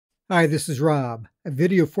Hi, this is Rob, a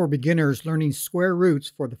video for beginners learning square roots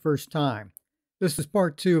for the first time. This is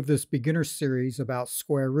part 2 of this beginner series about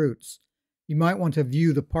square roots. You might want to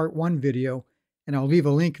view the part 1 video, and I'll leave a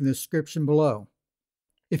link in the description below.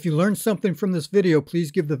 If you learned something from this video, please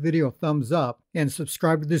give the video a thumbs up and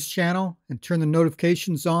subscribe to this channel and turn the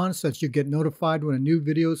notifications on so that you get notified when a new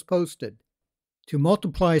video is posted. To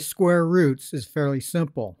multiply square roots is fairly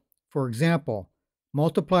simple. For example,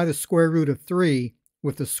 multiply the square root of 3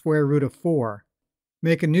 with the square root of 4.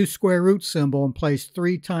 Make a new square root symbol and place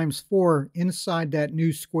 3 times 4 inside that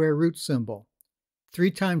new square root symbol. 3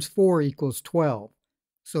 times 4 equals 12.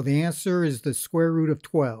 So the answer is the square root of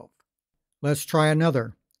 12. Let's try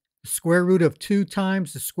another. The square root of 2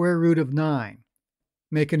 times the square root of 9.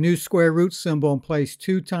 Make a new square root symbol and place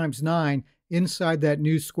 2 times 9 inside that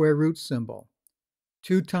new square root symbol.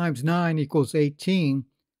 2 times 9 equals 18.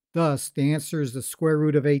 Thus, the answer is the square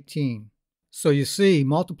root of 18. So you see,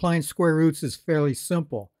 multiplying square roots is fairly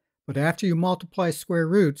simple, but after you multiply square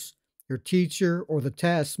roots, your teacher or the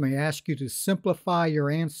test may ask you to simplify your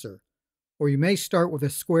answer, or you may start with a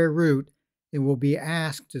square root and will be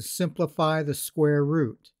asked to simplify the square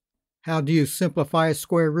root. How do you simplify a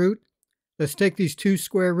square root? Let's take these two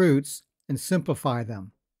square roots and simplify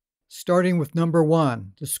them. Starting with number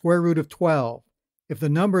 1, the square root of 12. If the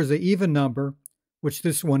number is an even number, which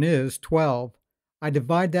this one is, 12, I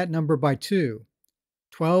divide that number by 2.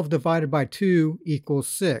 12 divided by 2 equals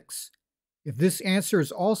 6. If this answer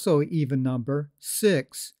is also an even number,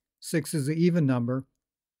 6 is an even number,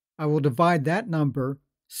 I will divide that number,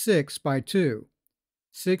 6, by 2.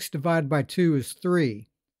 6 divided by 2 is 3.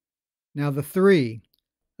 Now the 3,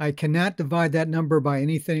 I cannot divide that number by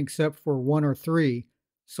anything except for 1 or 3,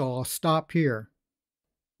 so I'll stop here.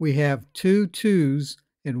 We have 2 2's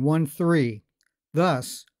and 1 3.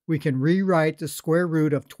 Thus, we can rewrite the square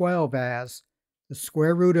root of 12 as the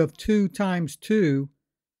square root of 2 times 2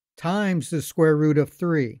 times the square root of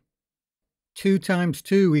 3. 2 times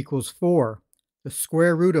 2 equals 4. The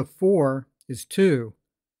square root of 4 is 2.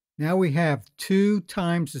 Now we have 2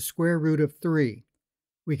 times the square root of 3.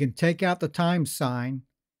 We can take out the times sign,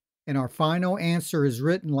 and our final answer is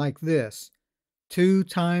written like this: 2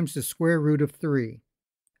 times the square root of 3.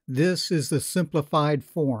 This is the simplified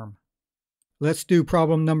form. Let's do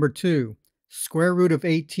problem number 2, square root of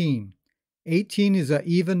 18. 18 is an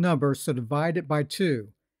even number, so divide it by 2.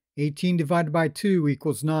 18 divided by 2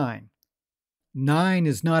 equals 9. 9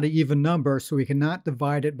 is not an even number, so we cannot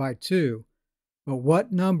divide it by 2. But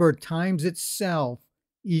what number times itself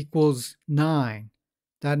equals 9?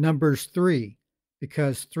 That number is 3,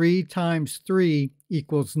 because 3 times 3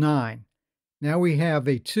 equals 9. Now we have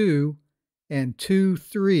a 2 and 2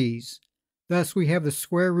 3's. Thus, we have the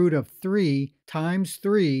square root of 3 times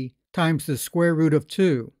the square root of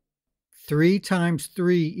 2. 3 times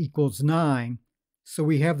 3 equals 9, so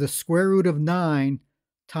we have the square root of 9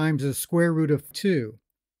 times the square root of 2.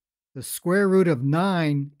 The square root of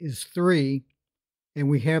 9 is 3, and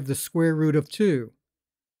we have the square root of 2.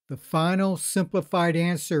 The final simplified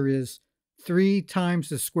answer is 3 times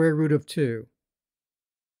the square root of 2.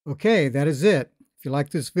 Okay, that is it. If you like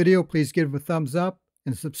this video, please give it a thumbs up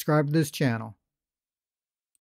and subscribe to this channel.